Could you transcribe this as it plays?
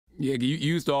Yeah, you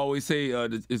used to always say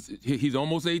he's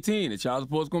almost 18. The child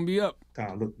support's gonna be up.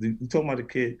 Tom, look, you talking about a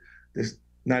kid that's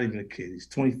not even a kid. He's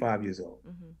 25 years old.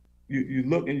 Hmm. You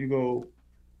look and you go,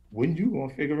 when you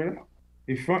gonna figure it out?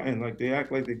 They fronting like they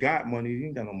act like they got money. You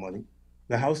ain't got no money.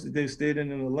 The house that they stayed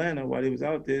in Atlanta while they was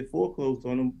out there foreclosed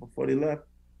on them before they left,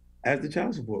 as the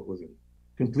child support was in.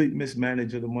 Complete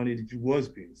mismanage of the money that you was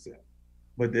being sent.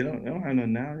 But they don't have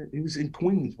none now. He was in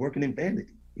Queens working in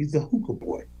Vanity. He's the hookah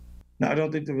boy. No, I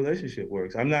don't think the relationship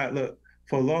works. I'm not look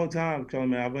for a long time, Kelly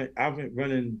man. I went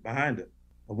running behind him.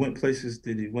 I went places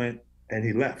that he went and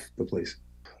he left the place.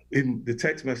 Even the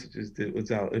text messages that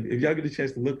was out. If y'all get a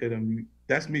chance to look at him,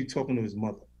 that's me talking to his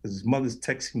mother because his mother's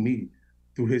texting me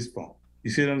through his phone.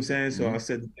 You see what I'm saying? So I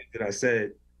said the thing that I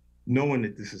said, knowing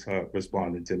that this is her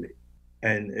responding to me,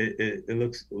 and it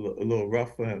looks a little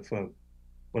rough for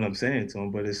what I'm saying to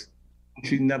him. But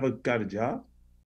she never got a job.